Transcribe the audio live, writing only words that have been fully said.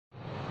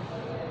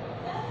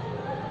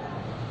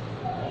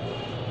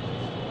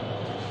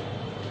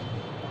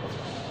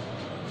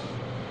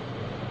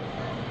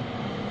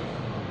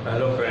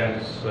Hello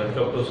friends,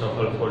 welcome to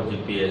Safal four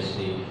GPSC.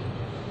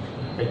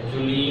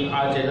 Actually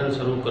આ channel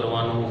શરૂ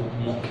કરવાનું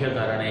મુખ્ય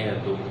કારણ એ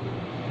હતું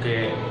કે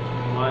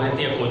મારે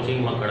ત્યાં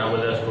કોચિંગમાં ઘણા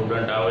બધા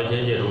સ્ટુડન્ટ આવે છે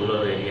જે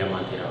રૂરલ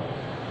એરિયામાંથી આવે.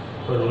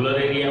 તો રૂરલ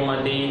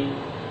એરિયામાંથી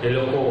એ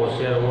લોકો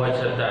હોશિયાર હોવા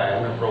છતાં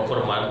એમને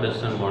પ્રોપર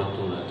માર્ગદર્શન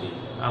મળતું નથી.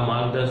 આ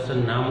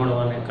માર્ગદર્શન ના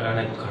મળવાને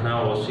કારણે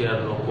ઘણા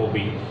હોશિયાર લોકો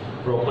બી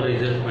પ્રોપર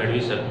રિઝલ્ટ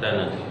મેળવી શકતા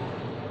નથી.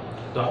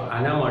 તો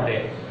આના માટે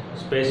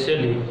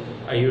સ્પેશિયલી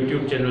આ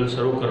યુટ્યુબ ચેનલ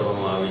શરૂ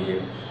કરવામાં આવી છે,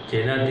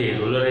 જેનાથી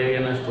રૂરલ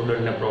એરિયાના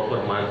સ્ટુડન્ટને પ્રોપર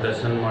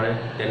માર્ગદર્શન મળે.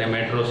 તેને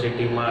મેટ્રો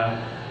સિટીમાં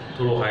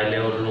થોડું હાઈ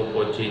લેવલનું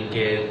કોચિંગ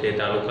કે તે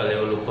તાલુકા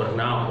લેવલ ઉપર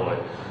ના હોય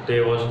તો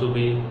એ વસ્તુ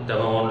બી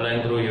તમે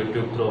ઓનલાઈન થ્રુ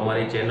યુટ્યુબ થ્રુ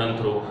અમારી ચેનલ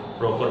થ્રુ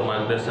પ્રોપર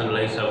માર્ગદર્શન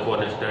લઈ શકો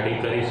અને સ્ટડી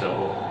કરી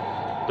શકો.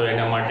 તો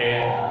એના માટે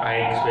આ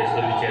એક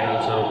સ્પેશિયલી ચેનલ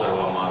શરૂ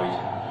કરવામાં આવી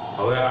છે.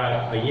 હવે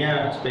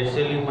અહીંયા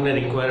સ્પેશિયલી મને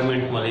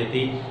રિક્વાયરમેન્ટ મળી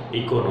હતી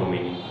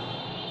ઇકોનોમીની.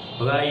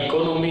 હવે આ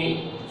ઇકોનોમી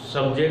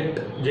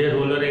સબ્જેક્ટ જે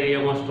રૂરલ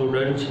એરિયામાં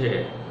સ્ટુડન્ટ છે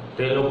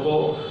તે લોકો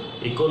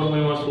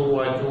ઇકોનોમીમાં શું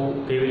વાંચવું,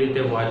 કેવી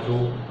રીતે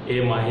વાંચવું એ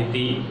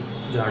માહિતી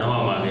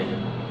જાણવા માગે છે.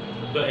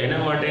 તો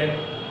એના માટે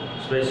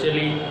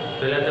સ્પેશિયલી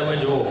પહેલાં તમે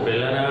જુઓ,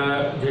 પહેલાંના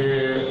જે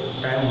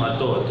ટાઈમ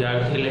હતો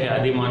ત્યારથી લઈ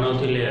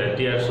આદિમાનવથી લઈ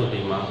અત્યાર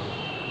સુધીમાં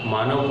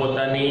માનવ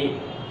પોતાની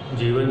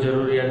જીવન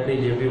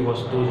જરૂરિયાતની જે બી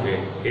વસ્તુ છે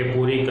એ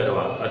પૂરી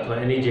કરવા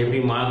અથવા એની જે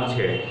બી માંગ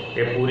છે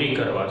એ પૂરી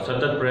કરવા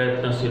સતત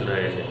પ્રયત્નશીલ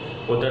રહે છે.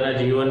 પોતાના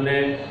જીવનને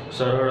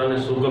સરળ અને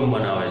સુગમ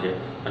બનાવે છે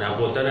અને આ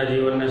પોતાના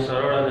જીવનને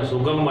સરળ અને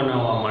સુગમ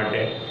બનાવવા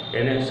માટે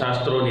એને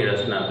શાસ્ત્રોની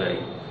રચના કરી,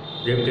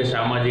 જેમ કે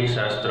સામાજિક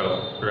શાસ્ત્ર,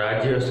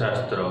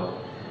 રાજ્યશાસ્ત્ર,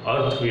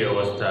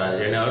 અર્થવ્યવસ્થા,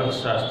 જેને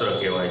અર્થશાસ્ત્ર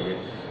કહેવાય છે.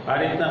 આ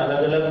રીતના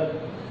અલગ અલગ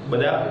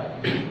બધા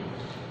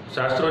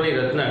શાસ્ત્રોની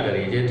રચના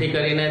કરી, જેથી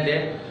કરીને તે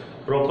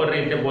પ્રોપર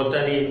રીતે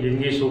પોતાની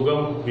જિંદગી સુગમ,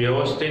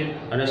 વ્યવસ્થિત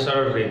અને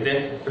સરળ રીતે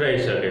રહી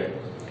શકે.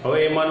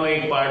 હવે એમાંનો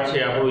એક પાર્ટ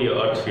છે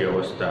આપણું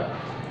અર્થવ્યવસ્થા.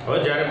 હવે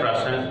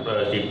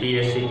જ્યારે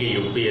GPSC કે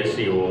UPSC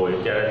હોય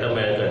ત્યારે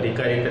તમે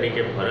અધિકારી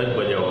તરીકે ફરજ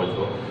બજાવો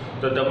છો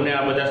તો તમને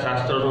આ બધા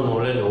શાસ્ત્રોનું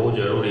નોલેજ હોવું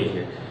જરૂરી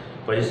છે.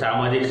 પછી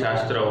સામાજિક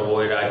શાસ્ત્ર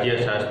હોય,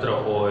 રાજ્યશાસ્ત્ર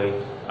હોય,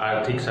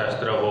 આર્થિક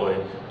શાસ્ત્ર હોય,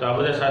 તો આ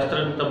બધા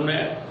શાસ્ત્રનું તમને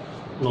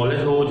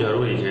નોલેજ હોવું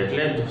જરૂરી છે.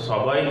 એટલે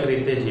સ્વાભાવિક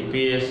રીતે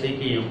GPSC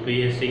કે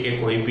UPSC કે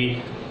કોઈ બી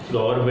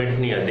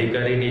ગવર્મેન્ટની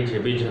અધિકારીની જે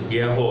બી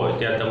જગ્યા હોય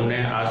ત્યાં તમને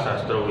આ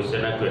શાસ્ત્રો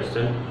વિશેના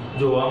ક્વેશ્ચન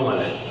જોવા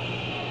મળે.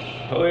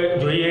 હવે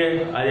જોઈએ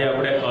આજે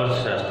આપણે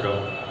અર્થશાસ્ત્ર.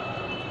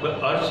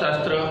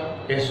 અર્થશાસ્ત્ર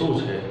એ શું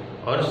છે?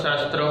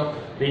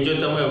 અર્થશાસ્ત્રની જો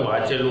તમે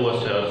વાંચેલું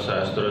હશે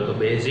અર્થશાસ્ત્ર તો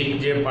બેઝિક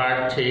જે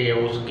પાર્ટ છે એ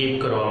હું સ્કીપ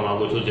કરવા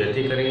માગું છું,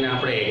 જેથી કરીને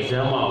આપણે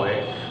એક્ઝામ આવે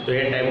તો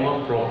એ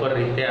ટાઈમમાં પ્રોપર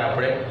રીતે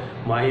આપણે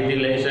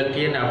માહિતી લઈ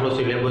શકીએ અને આપણો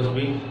સિલેબસ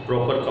બી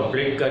પ્રોપર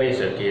કમ્પ્લીટ કરી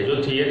શકીએ. જો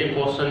થિયરી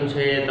પોર્શન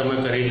છે એ તમે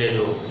કરી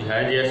લેજો,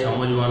 જ્યાં જ્યાં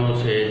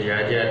સમજવાનું છે,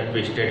 જ્યાં જ્યાં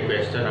ટ્વિસ્ટેડ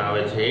ક્વેશ્ચન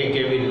આવે છે એ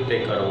કેવી રીતે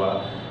કરવા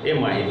એ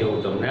માહિતી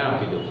હું તમને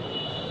આપી દઉં.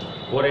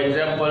 ફોર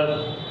એક્ઝામ્પલ,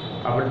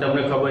 આપણે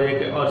તમને ખબર છે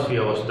કે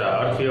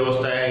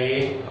અર્થવ્યવસ્થા એ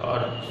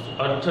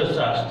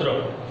અર્થશાસ્ત્ર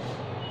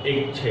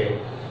એક છે.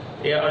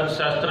 એ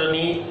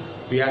અર્થશાસ્ત્રની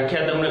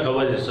વ્યાખ્યા તમને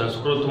ખબર છે,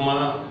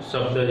 સંસ્કૃતમાં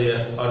શબ્દ છે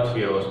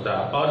અર્થવ્યવસ્થા.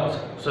 અર્થ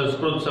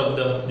સંસ્કૃત શબ્દ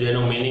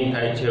જેનો મિનિંગ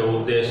થાય છે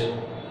ઉદ્દેશ,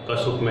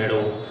 કશુંક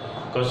મેળવવું.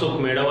 કશુંક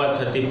મેળવવા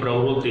થતી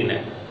પ્રવૃત્તિને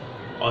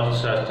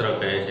અર્થશાસ્ત્ર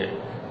કહે છે.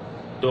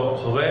 તો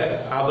હવે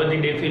આ બધી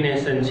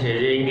ડેફિનેશન છે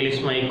જે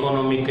ઇંગ્લિશમાં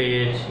ઇકોનોમી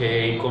કહીએ છીએ.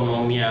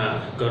 ઇકોનોમિયા,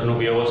 ઘરનું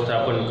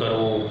વ્યવસ્થાપન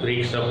કરવું,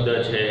 ગ્રીક શબ્દ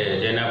છે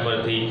જેના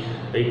પરથી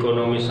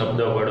ઇકોનોમી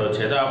શબ્દ વડો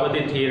છે. તો આ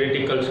બધી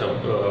થિયરેટિકલ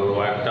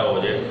વાર્તાઓ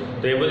છે,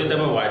 તો એ બધી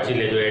તમે વાંચી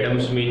લેજો. એડમ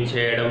સ્મિથ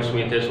છે, એડમ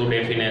સ્મિથે શું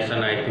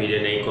ડેફિનેશન આપી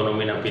જેને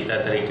ઇકોનોમીના પિતા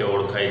તરીકે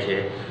ઓળખાય છે.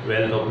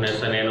 વેલ્થ ઓફ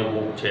નેશન એનું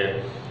બુક છે.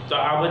 તો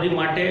આ બધી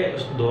માટે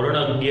ધોરણ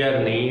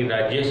 11ની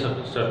રાજ્ય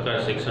સરકાર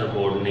શિક્ષણ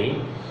બોર્ડની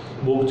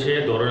બુક છે,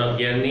 ધોરણ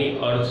 11ની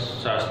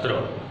અર્થશાસ્ત્ર.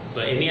 તો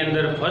એની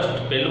અંદર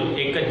પહેલું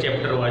એક જ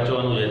ચેપ્ટર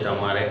વાંચવાનું છે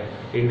તમારે,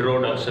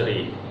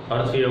 ઇન્ટ્રોડક્શરી,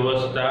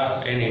 અર્થવ્યવસ્થા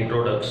એન્ડ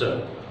ઇન્ટ્રોડક્શન.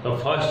 તો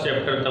ફર્સ્ટ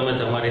ચેપ્ટર તમે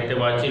તમારી રીતે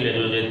વાંચી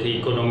લેજો, જેથી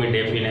ઇકોનોમી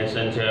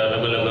ડેફિનેશન છે,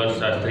 અલગ અલગ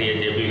અર્થશાસ્ત્રીએ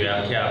જે બી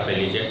વ્યાખ્યા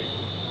આપેલી છે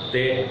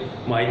તે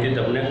માહિતી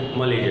તમને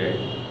મળી જાય.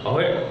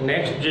 હવે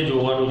નેક્સ્ટ જે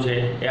જોવાનું છે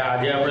એ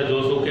આજે આપણે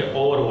જોશું કે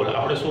ઓવરઓલ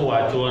આપણે શું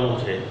વાંચવાનું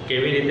છે,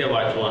 કેવી રીતે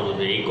વાંચવાનું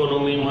છે,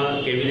 ઇકોનોમીમાં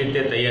કેવી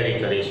રીતે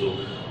તૈયારી કરીશું.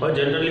 હવે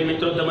જનરલી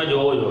મિત્રો તમે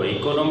જોવો છો,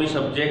 ઇકોનોમી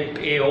સબ્જેક્ટ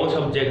એ એવો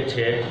સબ્જેક્ટ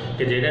છે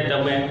કે જેને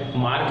તમે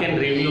માર્ક એન્ડ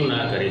રિવ્યૂ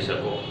ના કરી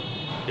શકો.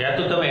 યા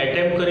તો તમે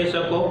એટેમ્પ કરી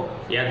શકો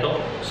યા તો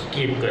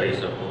સ્કીપ કરી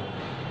શકો.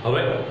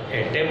 હવે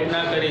એટેમ્પ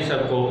ના કરી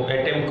શકો,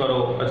 એટેમ્પ કરો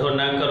અથવા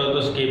ના કરો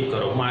તો સ્કીપ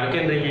કરો. માર્ક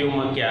એન્ડ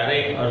રિવ્યૂમાં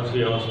ક્યારેય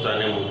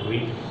અર્થવ્યવસ્થાને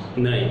મૂકવી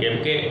નહીં, કેમ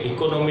કે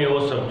ઇકોનોમી એવો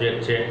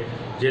સબ્જેક્ટ છે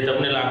જે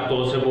તમને લાગતો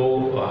હશે બહુ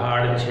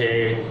હાર્ડ છે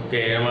કે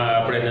એમાં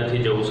આપણે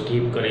નથી જવું,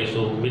 સ્કીપ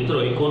કરીશું. મિત્રો,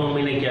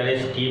 ઇકોનોમીને ક્યારેય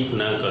સ્કીપ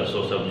ના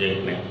કરશો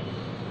સબ્જેક્ટને.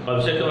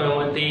 કમસે કમ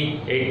એમાંથી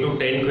 8 to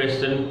 10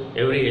 ક્વેશ્ચન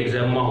એવરી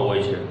એક્ઝામમાં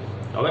હોય છે.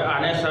 હવે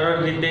આને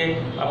સરળ રીતે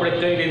આપણે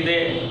કઈ રીતે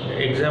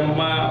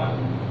એક્ઝામમાં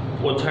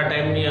ઓછા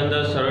ટાઈમની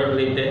અંદર સરળ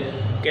રીતે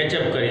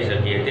કેચઅપ કરી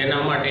શકીએ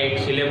તેના માટે એક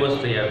સિલેબસ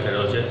તૈયાર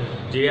કર્યો છે,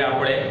 જે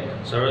આપણે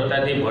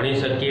સરળતાથી ભણી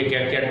શકીએ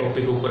કયા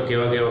ટોપિક ઉપર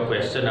કેવા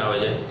ક્વેશ્ચન આવે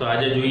છે. તો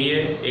આજે જોઈએ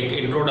એક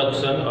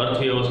ઇન્ટ્રોડક્શન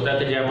અર્થવ્યવસ્થા,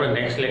 કે જે આપણે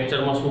નેક્સ્ટ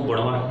લેક્ચરમાં શું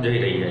ભણવા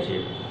જઈ રહ્યા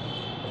છીએ.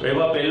 તો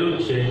એમાં પહેલું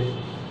જ છે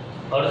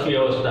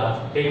અર્થવ્યવસ્થા.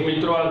 એક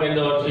મિત્રો આ કહી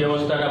દો,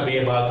 અર્થવ્યવસ્થાના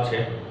બે ભાગ છે.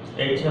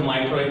 એક છે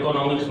માઇક્રો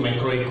ઇકોનોમિક્સ,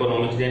 મેક્રો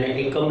ઇકોનોમિક્સ, જેને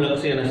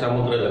એકમલક્ષી અને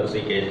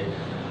સમગ્રલક્ષી કહે છે.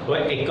 હવે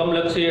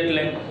એકમલક્ષી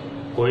એટલે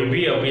કોઈ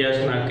બી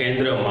અભ્યાસના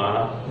કેન્દ્રમાં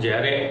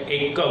જ્યારે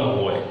એકમ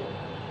હોય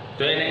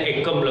તો એને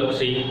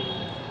એકમલક્ષી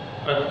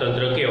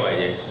અર્થતંત્ર કહેવાય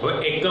છે. હવે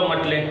એકમ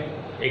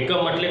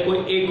એટલે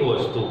કોઈ એક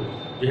વસ્તુ,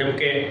 જેમ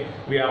કે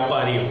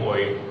વ્યાપારી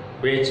હોય,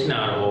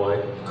 વેચનાર હોય,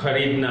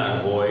 ખરીદનાર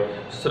હોય,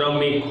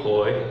 શ્રમિક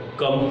હોય,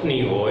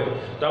 કંપની હોય,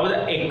 તો આ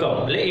બધા એકમ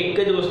એટલે એક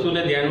જ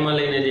વસ્તુને ધ્યાનમાં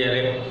લઈને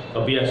જ્યારે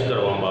અભ્યાસ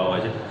કરવામાં આવે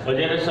છે.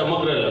 જ્યારે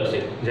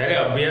સમગ્રલક્ષી, જ્યારે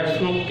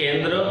અભ્યાસનું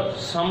કેન્દ્ર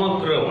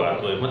સમગ્ર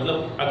વાત હોય, મતલબ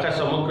આખા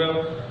સમગ્ર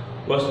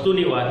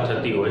વસ્તુની વાત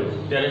થતી હોય,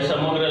 ત્યારે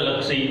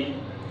સમગ્રલક્ષી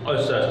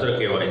અર્થશાસ્ત્ર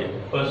કહેવાય છે.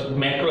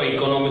 મેક્રો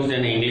ઇકોનોમિક્સ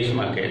જેને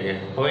ઇંગ્લિશમાં કહે છે.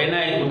 હવે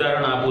એના એક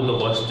ઉદાહરણ આપું તો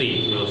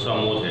વસ્તીનો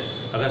સમૂહ છે,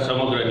 આખા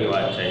સમગ્રની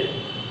વાત છે.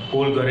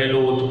 કુલ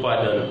ઘરેલું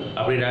ઉત્પાદન,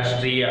 આપણી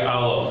રાષ્ટ્રીય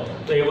આવક,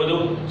 તો એ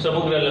બધું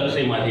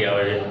સમગ્રલક્ષીમાંથી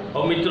આવે છે.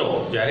 હવે મિત્રો,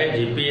 જ્યારે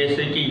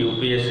જીપીએસસી કે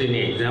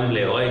યુપીએસસીની એક્ઝામ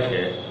લેવાય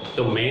છે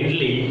તો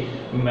મેઇનલી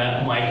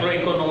માઇક્રો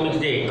ઇકોનોમિક્સ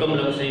જે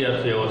એકમલક્ષી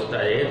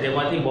અર્થવ્યવસ્થા છે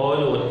તેમાંથી બહુ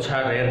જ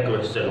ઓછા રેર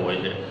ક્વેશ્ચન હોય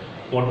છે.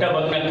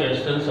 મોટાભાગના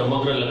ક્વેશ્ચન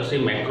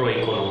સમગ્રલક્ષી મેક્રો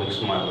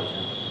ઇકોનોમિક્સમાં હોય છે.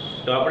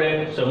 તો આપણે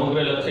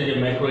સમગ્રલક્ષી જે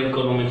મેક્રો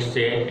ઇકોનોમિક્સ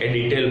છે એ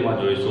ડિટેલમાં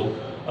જોઈશું,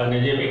 અને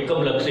જે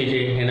એકમલક્ષી છે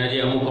એના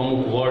જે અમુક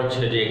વર્ડ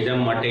છે જે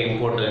એક્ઝામ માટે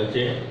ઇમ્પોર્ટન્ટ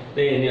છે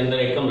તે એની અંદર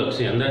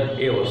એકમલક્ષી અંદર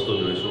એ વસ્તુ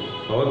જોઈશું.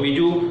 હવે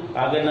બીજું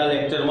આગળના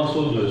લેક્ચરમાં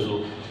શું જોઈશું,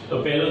 તો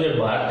પહેલું છે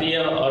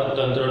ભારતીય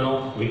અર્થતંત્રનો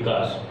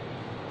વિકાસ.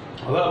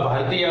 હવે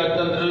ભારતીય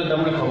અર્થતંત્ર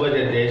તમને ખબર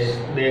છે,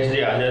 દેશ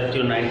જે આઝાદ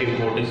થયો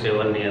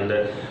 1947ની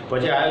અંદર,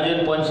 પછી આયોજન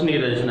પંચની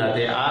રચના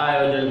થઈ. આ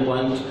આયોજન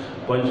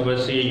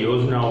પંચવર્ષીય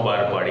યોજનાઓ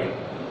બહાર પાડી,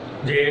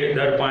 જે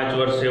દર 5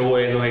 વર્ષે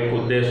હોય. એનો એક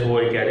ઉદ્દેશ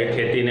હોય ક્યારે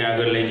ખેતીને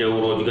આગળ લઈ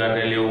જવું,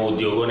 રોજગારને લેવું,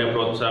 ઉદ્યોગોને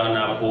પ્રોત્સાહન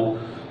આપવું.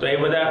 તો એ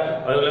બધા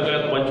અલગ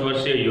અલગ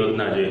પંચવર્ષીય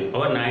યોજના જોઈએ.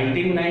 હવે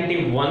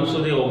 1991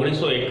 સુધી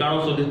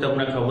 1991 સુધી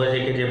તમને ખબર છે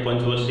કે જે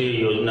પંચવર્ષીય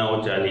યોજનાઓ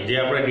ચાલી, જે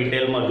આપણે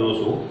ડિટેલમાં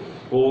જોશું.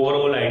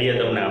 ઓવરઓલ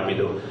આઈડિયા તમને આપી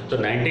દઉં તો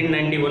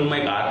 1991માં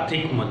એક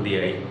આર્થિક મંદી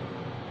આવી.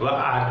 હવે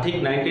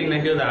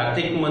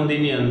આર્થિક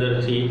મંદીની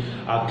અંદરથી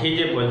આખી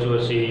જે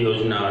પંચવર્ષીય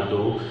યોજના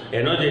હતું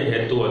એનો જે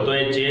હેતુ હતો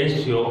એ ચેન્જ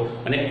થયો,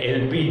 અને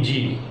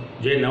એલપીજી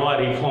જે નવા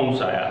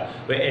રિફોર્મ્સ આવ્યા.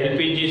 હવે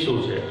એલપીજી શું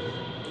છે?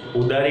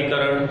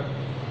 ઉદારીકરણ,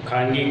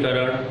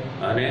 ખાનગીકરણ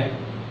અને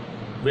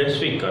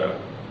વૈશ્વિકરણ,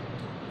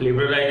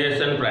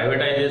 લિબરલાઇઝેશન,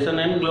 પ્રાઇવેટાઇઝેશન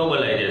એન્ડ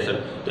ગ્લોબલાઇઝેશન.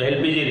 તો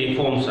એલપીજી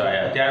રિફોર્મ્સ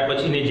આવ્યા. ત્યાર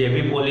પછીની જે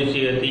બી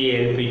પોલિસી હતી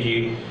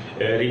એલપીજી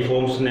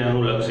રિફોર્મ્સને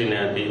અનુલક્ષીને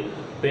હતી,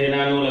 તો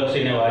એના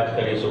અનુલક્ષીને વાત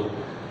કરીશું.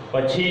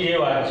 પછી જે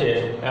વાત છે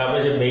આપણે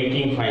જે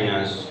બેન્કિંગ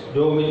ફાઇનાન્સ.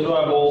 જો મિત્રો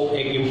આ બહુ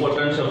એક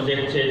ઇમ્પોર્ટન્ટ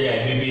સબ્જેક્ટ છે, જે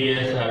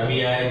આઈબીપીએસ,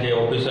 આરબીઆઈ જે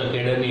ઓફિસર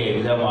કેડરની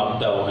એક્ઝામ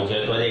આપતા હોય છે,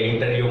 તો જે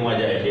ઇન્ટરવ્યૂમાં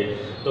જાય છે,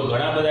 તો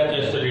ઘણા બધા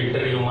ક્વેશ્ચન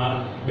ઇન્ટરવ્યૂમાં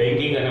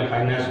બેન્કિંગ અને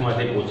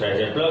ફાઇનાન્સમાંથી પૂછાય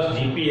છે. પ્લસ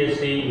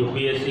જીપીએસસી,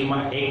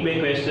 યુપીએસસીમાં 1-2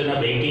 ક્વેશ્ચન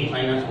આ બેન્કિંગ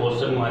ફાઇનાન્સ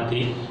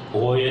પોર્શનમાંથી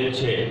હોય જ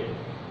છે.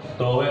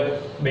 તો હવે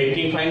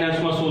બેન્કિંગ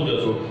ફાઇનાન્સમાં શું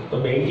જોશું, તો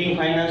બેન્કિંગ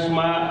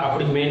ફાઇનાન્સમાં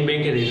આપણી main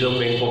bank A reserve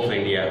bank of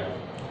India.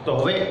 તો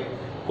હવે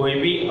કોઈ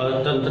બી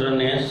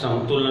અર્થતંત્રને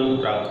સંતુલન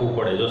રાખવું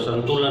પડે. જો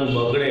સંતુલન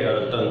બગડે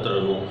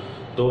અર્થતંત્રનું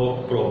તો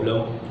પ્રોબ્લેમ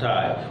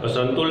થાય.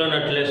 સંતુલન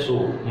એટલે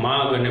શું?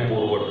 માંગ અને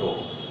પુરવઠો.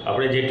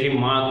 આપણે જેટલી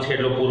માંગ છે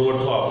એટલો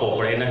પુરવઠો આપવો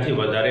પડે, એનાથી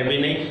વધારે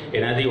બી નહીં,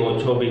 એનાથી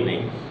ઓછો બી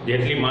નહીં.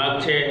 જેટલી માંગ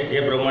છે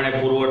એ પ્રમાણે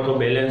પુરવઠો,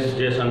 બેલેન્સ,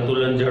 જે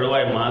સંતુલન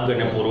જળવાય માંગ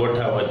અને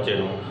પુરવઠા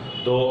વચ્ચેનું,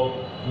 તો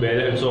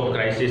બેલેન્સ ઓફ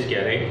ક્રાઇસિસ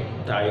ક્યારેય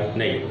થાય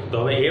નહીં. તો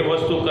હવે એ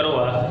વસ્તુ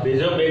કરવા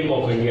reserve bank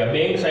of India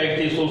bank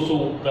સાઇડથી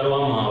શું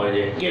કરવામાં આવે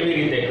છે, કેવી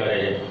રીતે કરે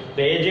છે,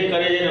 તો એ જે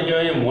કરે છે એને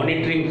કહેવાય છે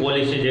મોનિટરિંગ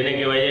પોલિસી, જેને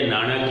કહેવાય છે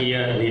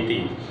નાણાકીય નીતિ.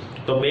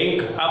 તો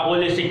બેંક આ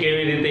પોલિસી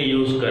કેવી રીતે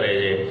યુઝ કરે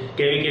છે,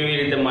 કેવી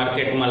રીતે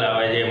માર્કેટમાં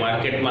લાવે છે,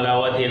 માર્કેટમાં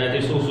લાવવાથી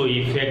એનાથી શું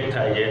ઇફેક્ટ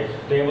થાય છે,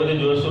 તો એ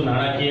બધું જોઈશું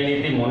નાણાકીય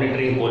નીતિ,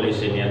 મોનિટરિંગ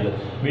પોલિસીની અંદર.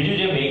 બીજું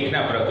જે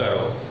બેંકના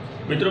પ્રકારો.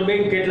 મિત્રો,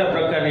 બેંક કેટલા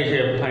પ્રકારની છે?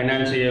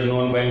 Financial,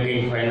 non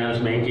banking finance,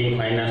 banking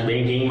finance.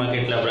 બેન્કિંગમાં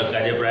કેટલા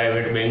પ્રકાર છે?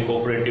 Private bank,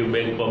 cooperative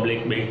bank,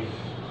 public bank.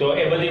 તો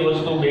એ બધી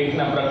વસ્તુ,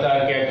 બેંકના પ્રકાર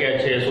ક્યાં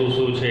છે,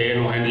 શું છે,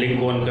 એનું હેન્ડલિંગ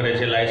કોણ કરે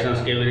છે,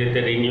 લાયસન્સ કેવી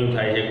રીતે રિન્યૂ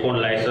થાય છે, કોણ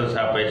લાયસન્સ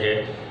આપે છે,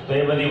 તો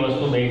એ બધી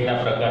વસ્તુ બેંકના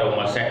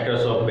પ્રકારોમાં,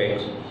 સેક્ટર્સ ઓફ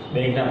બેંક્સ,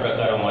 બેંકના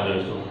પ્રકારોમાં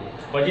જોઈશું.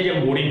 પછી જે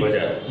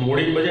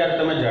મૂડી બજાર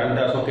તમે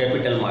જાણતા હશો,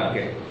 કેપિટલ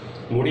માર્કેટ.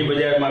 મૂડી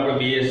બજારમાં આપણે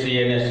બીએસસી,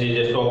 એનએસસી,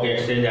 જે સ્ટોક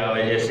એક્સચેન્જ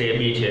આવે છે,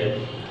 સેબી છે.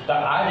 તો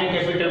આ જે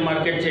કેપિટલ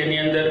માર્કેટ છે એની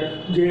અંદર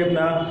જે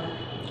એમના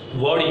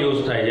વર્ડ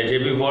યુઝ થાય છે, જે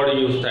બી વર્ડ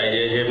યુઝ થાય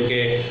છે, જેમ કે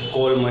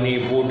કોલ મની,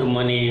 પુટ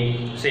મની,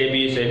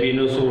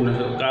 સેબીનું શું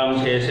કામ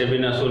છે,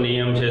 સેબીના શું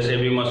નિયમ છે,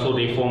 સેબીમાં શું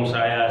રિફોર્મ્સ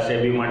આવ્યા,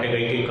 સેબી માટે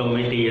કઈ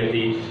કમિટી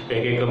હતી,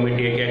 કઈ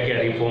કમિટીએ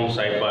ક્યાં રિફોર્મ્સ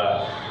આપ્યા.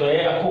 તો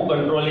એ આખું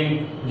કંટ્રોલિંગ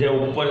જે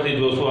ઉપરથી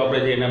જોશું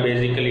આપણે, જે એના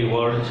બેઝિકલી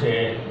વર્ડ છે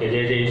કે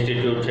જે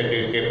ઇન્સ્ટિટ્યૂટ છે કે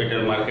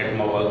કેપિટલ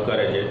માર્કેટમાં વર્ક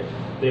કરે છે,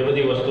 તો એ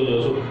બધી વસ્તુ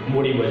જોઈશું.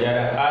 મૂડી બજાર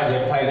આ જે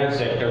ફાઇનાન્સ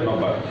સેક્ટરનો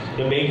ભાગ,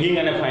 તો બેન્કિંગ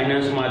અને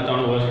ફાઇનાન્સમાં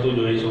 3 વસ્તુ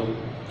જોઈશું.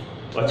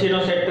 પછીનો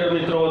સેક્ટર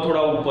મિત્રો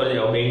થોડા ઉપર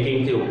જાઓ,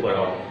 બેન્કિંગથી ઉપર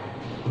આવો.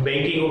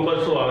 બેન્કિંગ ઉપર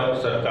શું આવે?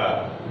 સરકાર,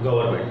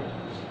 ગવર્મેન્ટ.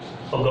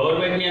 તો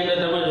ગવર્મેન્ટની અંદર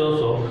તમે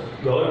જોશો,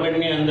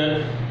 ગવર્મેન્ટની અંદર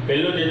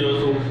પહેલું જે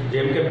જોશું,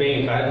 જેમ કે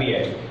બેંક,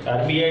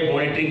 આરબીઆઈ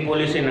મોનેટરી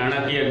પોલિસી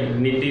નાણાકીય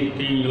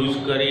નીતિથી યુઝ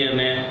કરી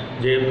અને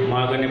જે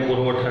માંગ અને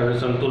પુરવઠાને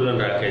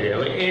સંતુલન રાખે છે.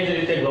 હવે એ જ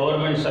રીતે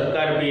ગવર્મેન્ટ,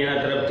 સરકાર બી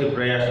એના તરફથી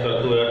પ્રયાસ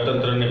કરતું હોય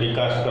અર્થતંત્રને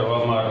વિકાસ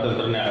કરવામાં,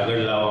 અર્થતંત્રને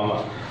આગળ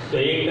લાવવામાં. તો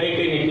એ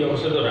કઈ નીતિઓ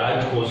હશે? તો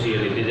રાજકોષીય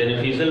નીતિ, જેને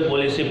ફિસ્કલ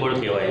પોલિસી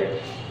પણ કહેવાય છે.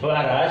 હવે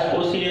આ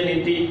રાજકોષીય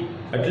નીતિ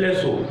એટલે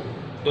શું?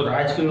 તો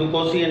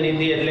રાજકોષીય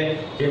નીતિ એટલે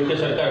જેમ કે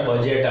સરકાર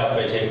બજેટ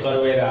આપે છે,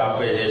 કરવેરા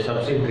આપે છે,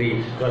 સબસિડી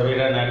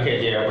કરવેરા નાખે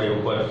છે આપણી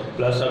ઉપર,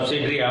 પ્લસ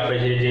સબસિડી આપે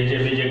છે, જે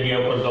બી જગ્યા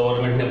ઉપર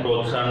ગવર્મેન્ટને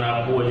પ્રોત્સાહન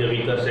આપવું હોય, જે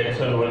વીકર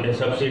સેક્શન હોય તે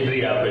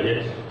સબસિડી આપે છે.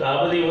 તો આ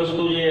બધી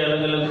વસ્તુ જે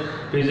અલગ અલગ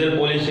ફિસ્કલ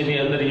પોલિસીની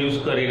અંદર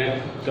યુઝ કરીને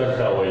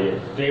કરતા હોઈએ,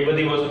 તો એ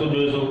બધી વસ્તુ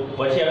જોઈશું.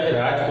 પછી આવે છે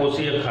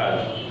રાજકોષીય ખાધ.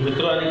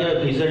 મિત્રો આને કહેવાય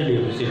ફિસ્કલ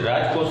ડેફિસિટ.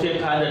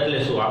 રાજકોષીય ખાધ એટલે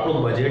શું?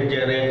 આપણું બજેટ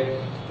જ્યારે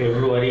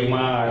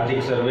ફેબ્રુઆરીમાં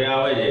આર્થિક સર્વે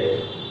આવે છે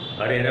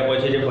અને એના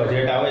પછી જે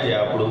બજેટ આવે છે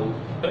આપણું,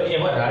 તો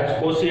એમાં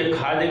રાજકોષીય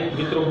ખાધ એક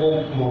મિત્રો બહુ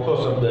મોટો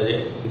શબ્દ છે.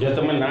 જો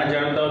તમે ના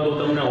જાણતા હો તો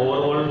તમને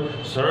ઓવરઓલ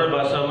સરળ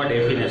ભાષામાં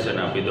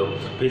ડેફિનેશન આપી દો.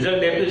 ફિસ્કલ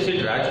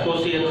ડેફિસિટ,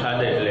 રાજકોષીય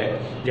ખાધ એટલે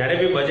જ્યારે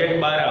બી બજેટ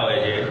બહાર આવે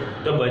છે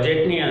તો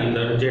બજેટની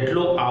અંદર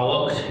જેટલો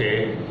આવક છે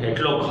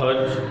એટલો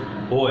ખર્ચ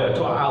હોય,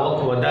 અથવા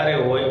આવક વધારે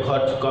હોય,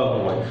 ખર્ચ કમ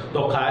હોય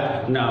તો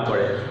ખાધ ના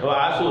પડે. હવે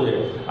આ શું છે?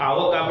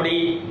 આવક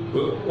આપણી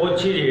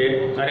ઓછી છે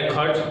અને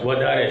ખર્ચ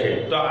વધારે છે,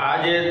 તો આ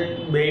જે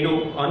બેનું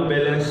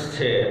અનબેલેન્સ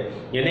છે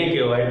એને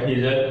કહેવાય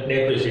ફિસ્કલ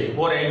ડેફિસિટ.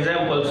 ફોર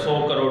એક્ઝામ્પલ, 100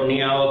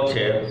 કરોડની આવક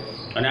છે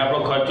અને આપણો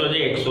ખર્ચો છે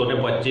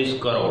 125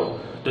 કરોડ,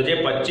 તો જે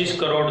 25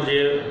 કરોડ જે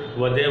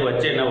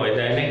વચ્ચેના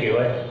વધ્યા એને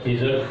કહેવાય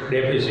ફિસ્કલ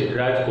ડેફિસિટ,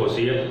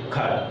 રાજકોષીય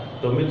ખાધ.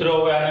 તો મિત્રો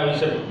હવે આના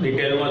વિશે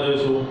ડિટેલમાં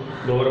જોઈશું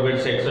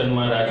ગવર્મેન્ટ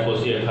સેક્શનમાં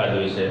રાજકોષીય ખાધ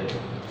વિશે.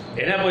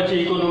 એના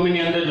પછી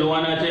ઇકોનોમીની અંદર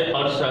જોવાના છે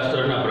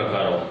અર્થશાસ્ત્રના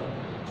પ્રકારો.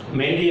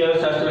 મેઇનલી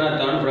અર્થશાસ્ત્રના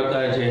 3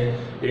 પ્રકાર છે.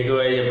 એક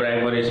કહેવાય છે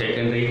પ્રાઇમરી,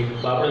 સેકન્ડરી.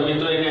 તો આપણે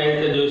મિત્રો એના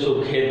રીતે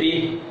જોઈશું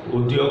ખેતી,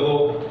 ઉદ્યોગો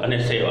અને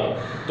સેવા.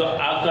 તો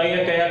આ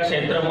કયા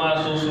ક્ષેત્રમાં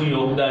શું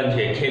યોગદાન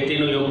છે?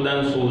 ખેતીનું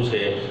યોગદાન શું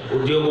છે?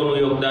 ઉદ્યોગોનું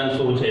યોગદાન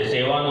શું છે?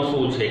 સેવાનું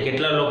શું છે?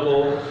 કેટલા લોકો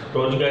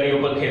રોજગારી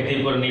ઉપર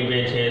ખેતી પર નીપે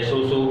છે?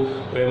 શું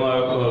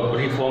એમાં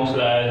રિફોર્મ્સ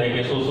લાવ્યા છે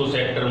કે શું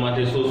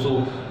સેક્ટરમાંથી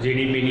શું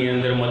જીડીપીની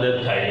અંદર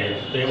મદદ થાય છે?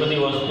 તો એ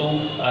બધી વસ્તુ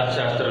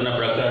અર્થશાસ્ત્રના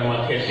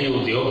પ્રકારમાં ખેતી,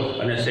 ઉદ્યોગ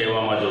અને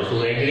સેવામાં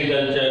જોશું.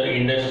 Agriculture,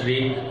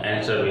 industry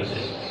and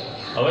services.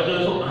 હવે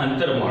જોઈશું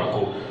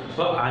આંતરમાળખું.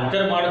 તો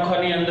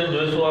આંતરમાળખાની અંદર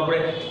જોઈશું આપણે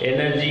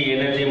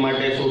એનર્જી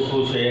માટે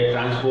શું છે,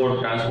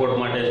 ટ્રાન્સપોર્ટ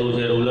માટે શું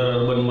છે, રૂરલ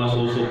અર્બનમાં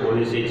શું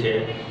પોલિસી છે,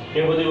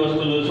 એ બધી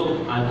વસ્તુ જોઈશું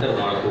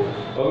આંતરમાળખું.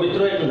 હવે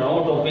મિત્રો એક નવો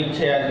ટોપિક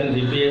છે આજકાલ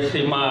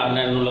જીપીએસસીમાં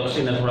આને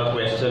અનુલક્ષીને થોડા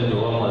ક્વેશ્ચન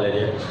જોવા મળે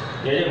છે,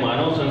 કે જે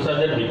માનવ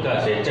સંસાધન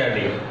વિકાસ, HRD.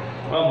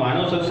 હવે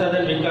માનવ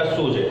સંસાધન વિકાસ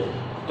શું છે?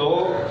 તો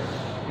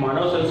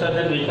માનવ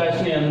સંસાધન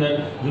વિકાસની અંદર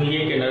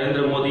જોઈએ કે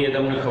નરેન્દ્ર મોદીએ,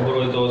 તમને ખબર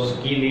હોય તો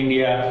સ્કિલ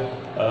ઇન્ડિયા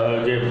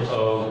જે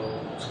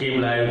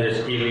સ્કીમ લાવી છે,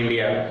 સ્કિલ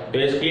ઇન્ડિયા. તો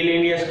એ સ્કિલ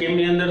ઇન્ડિયા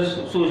સ્કીમની અંદર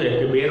શું છે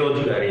કે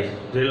બેરોજગારી,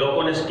 જે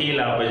લોકોને સ્કિલ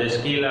આપે છે,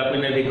 સ્કિલ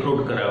આપીને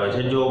રિક્રુટ કરાવે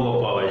છે, જોબ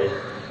અપાવે છે.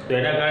 તો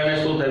એના કારણે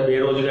શું થાય?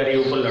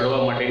 બેરોજગારી ઉપર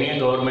લડવા માટેની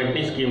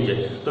ગવર્મેન્ટની સ્કીમ છે.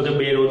 તો કે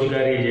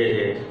બેરોજગારી જે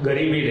છે,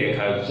 ગરીબી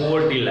રેખા,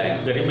 પોવર્ટી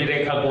લાઈન. ગરીબી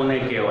રેખા કોને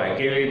કહેવાય,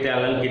 કેવી રીતે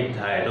આલંકિત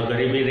થાય, તો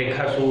ગરીબી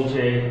રેખા શું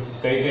છે,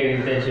 કઈ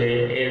રીતે છે,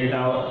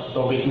 એના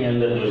ટોપિકની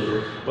અંદર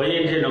જોઈશું.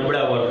 પછી જે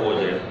નબળા વર્ગો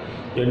છે,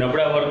 જે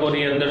નબળા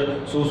વર્ગોની અંદર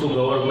શું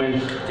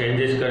ગવર્મેન્ટ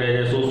ચેન્જીસ કરે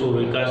છે, શું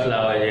વિકાસ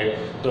લાવે છે,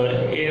 તો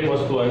એ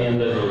વસ્તુ આની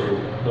અંદર જોશું.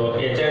 તો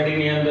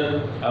HRDની અંદર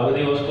આ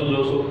બધી વસ્તુ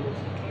જોશું.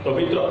 તો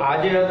મિત્રો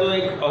આજે હતો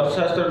એક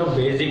અર્થશાસ્ત્રનો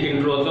બેઝિક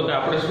ઇન્ટ્રો હતો કે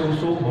આપણે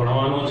શું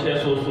ભણવાનું છે,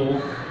 શું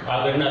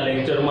આગળના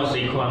લેક્ચરમાં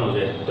શીખવાનું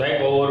છે. તો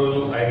એક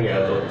ઓવરવ્યૂ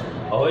આઈડિયા હતો.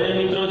 હવે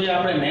મિત્રો જે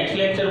આપણે નેક્સ્ટ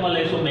લેક્ચરમાં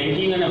લઈશું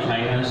બેન્કિંગ અને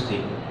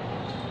ફાઇનાન્સથી.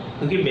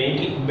 કે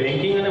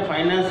બેન્કિંગ અને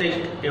ફાઇનાન્સ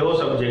એક એવો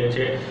સબ્જેક્ટ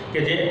છે કે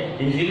જે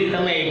ઇઝીલી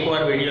તમે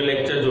એકવાર વિડીયો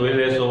લેક્ચર જોઈ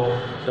લેશો,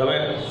 તમે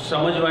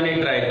સમજવાની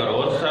ટ્રાય કરો.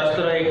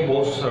 અર્થશાસ્ત્ર એક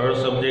બહુ સરળ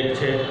સબ્જેક્ટ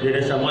છે,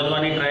 જેને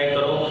સમજવાની ટ્રાય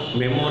કરો,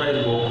 મેમોરાઇઝ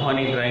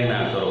ગોખવાની ટ્રાય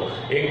ના કરો.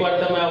 એકવાર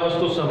તમે આ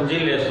વસ્તુ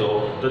સમજી લેશો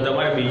તો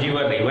તમારે બીજી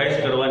વાર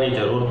રિવાઇઝ કરવાની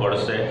જરૂર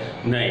પડશે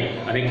નહીં,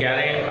 અને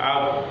ક્યારે આ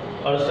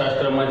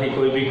અર્થશાસ્ત્રમાંથી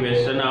કોઈ બી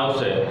ક્વેશ્ચન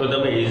આવશે તો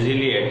તમે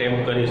ઇઝીલી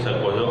એટેમ્પ્ટ કરી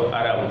શકો છો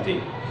આરામથી.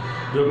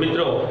 જો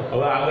મિત્રો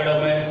હવે આગળ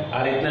અમે આ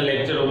રીતના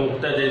લેક્ચરો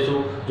મૂકતા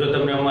જઈશું. જો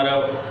તમને અમારા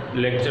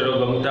લેક્ચરો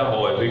ગમતા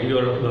હોય,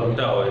 વિડીયો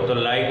ગમતા હોય તો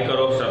લાઈક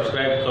કરો,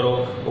 સબસ્ક્રાઈબ કરો,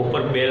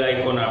 ઉપર બેલ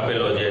આઇકોન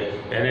આપેલો છે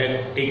એને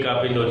ટીક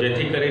આપી દો,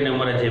 જેથી કરીને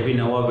અમારા જે બી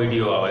નવા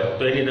વિડીયો આવે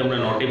તો એની તમને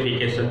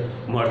નોટિફિકેશન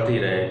મળતી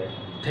રહે.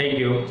 Thank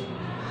you.